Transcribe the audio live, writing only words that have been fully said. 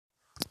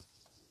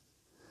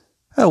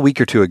A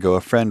week or two ago,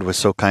 a friend was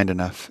so kind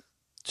enough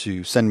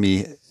to send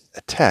me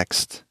a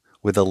text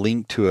with a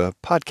link to a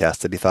podcast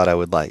that he thought I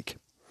would like.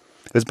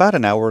 It was about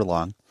an hour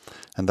long,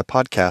 and the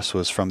podcast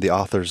was from the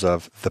authors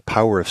of The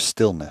Power of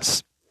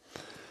Stillness.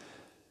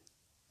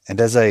 And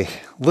as I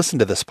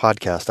listened to this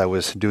podcast, I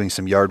was doing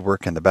some yard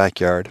work in the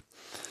backyard,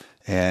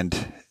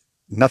 and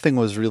nothing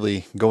was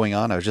really going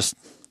on. I was just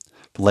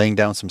laying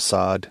down some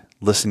sod,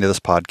 listening to this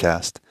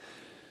podcast,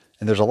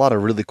 and there's a lot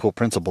of really cool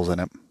principles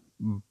in it.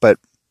 But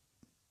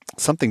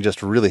something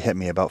just really hit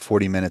me about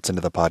 40 minutes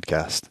into the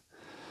podcast.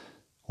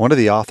 One of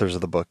the authors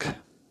of the book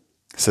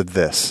said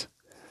this,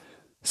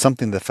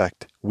 something to the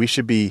effect, we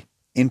should be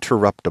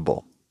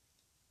interruptible,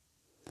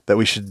 that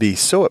we should be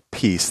so at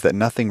peace that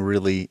nothing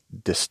really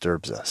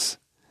disturbs us,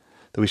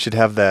 that we should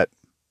have that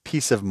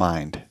peace of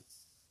mind.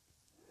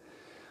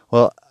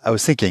 Well, I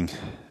was thinking,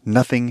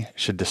 nothing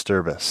should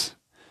disturb us.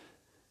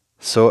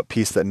 So at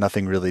peace that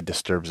nothing really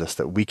disturbs us,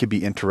 that we could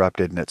be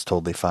interrupted and it's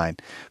totally fine.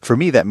 For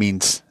me, that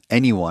means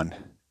anyone,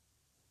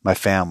 my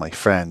family,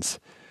 friends,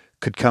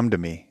 could come to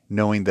me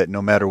knowing that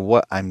no matter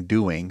what I'm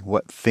doing,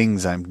 what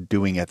things I'm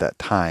doing at that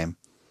time,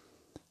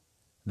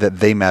 that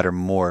they matter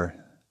more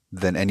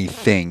than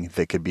anything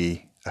that could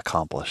be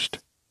accomplished.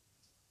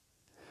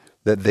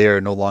 That they are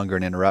no longer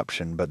an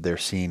interruption, but they're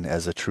seen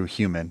as a true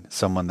human,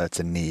 someone that's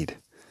in need,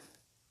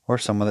 or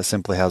someone that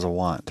simply has a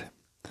want.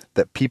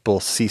 That people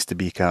cease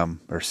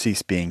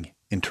being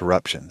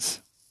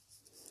interruptions.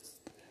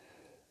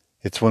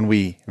 It's when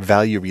we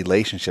value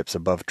relationships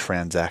above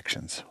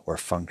transactions or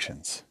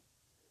functions.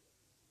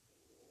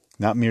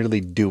 Not merely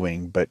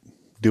doing, but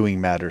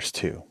doing matters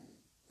too.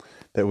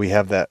 That we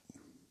have that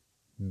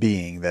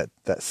being, that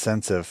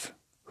sense of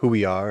who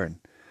we are and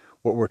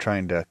what we're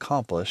trying to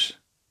accomplish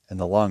in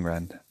the long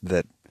run,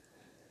 that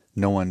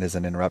no one is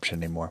an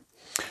interruption anymore.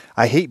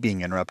 I hate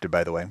being interrupted,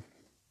 by the way.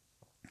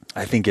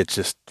 I think it's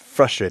just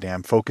frustrating.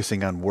 I'm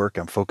focusing on work,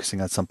 I'm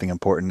focusing on something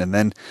important, and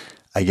then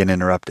I get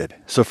interrupted.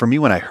 So for me,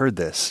 when I heard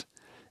this,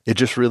 it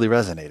just really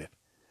resonated.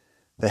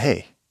 That,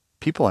 hey,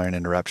 people aren't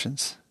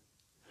interruptions.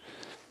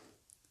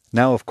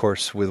 Now, of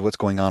course, with what's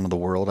going on in the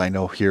world, I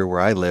know here where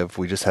I live,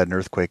 we just had an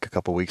earthquake a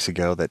couple weeks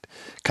ago that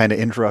kind of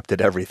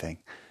interrupted everything.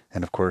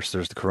 And of course,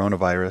 there's the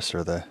coronavirus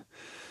or the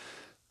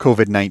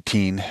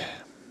COVID-19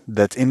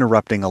 that's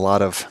interrupting a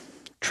lot of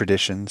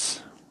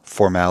traditions,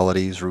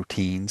 formalities,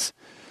 routines,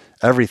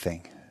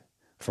 everything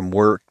from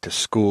work to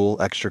school,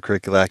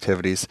 extracurricular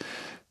activities.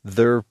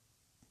 They're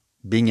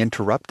being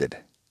interrupted.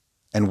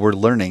 And we're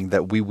learning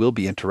that we will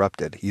be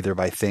interrupted either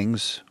by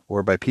things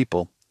or by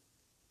people.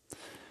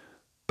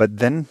 But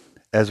then,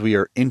 as we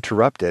are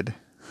interrupted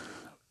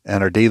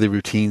and our daily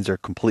routines are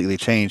completely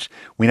changed,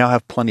 we now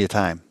have plenty of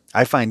time.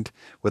 I find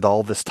with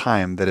all this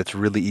time that it's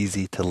really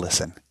easy to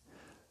listen,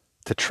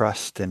 to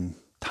trust in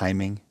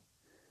timing,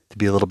 to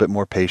be a little bit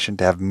more patient,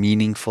 to have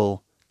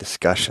meaningful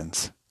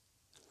discussions.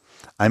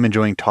 I'm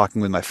enjoying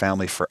talking with my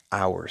family for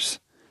hours.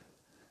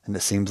 And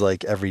it seems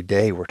like every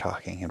day we're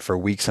talking. And for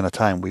weeks at a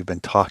time, we've been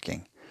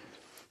talking.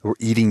 We're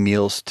eating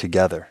meals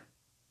together.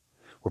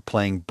 We're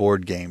playing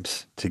board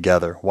games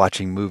together,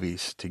 watching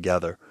movies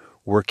together,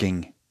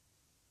 working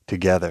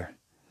together.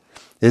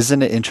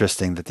 Isn't it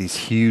interesting that these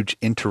huge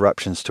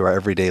interruptions to our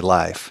everyday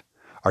life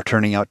are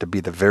turning out to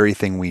be the very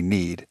thing we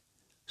need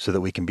so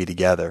that we can be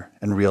together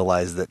and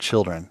realize that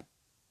children,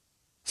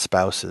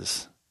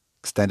 spouses,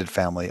 extended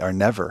family are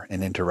never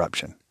an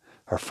interruption.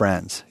 Our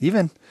friends,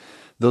 even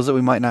those that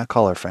we might not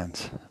call our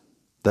friends,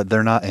 that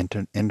they're not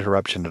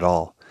interruption at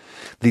all.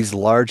 These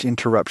large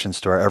interruptions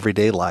to our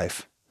everyday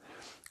life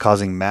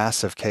causing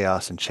massive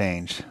chaos and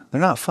change, they're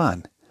not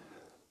fun.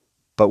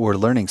 But we're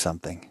learning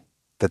something,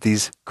 that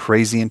these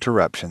crazy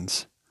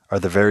interruptions are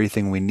the very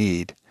thing we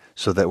need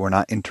so that we're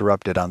not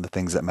interrupted on the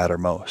things that matter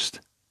most,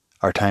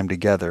 our time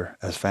together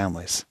as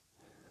families.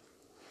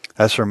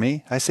 As for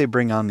me, I say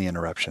bring on the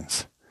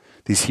interruptions,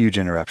 these huge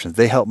interruptions.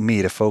 They help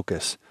me to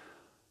focus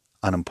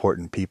on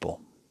important people.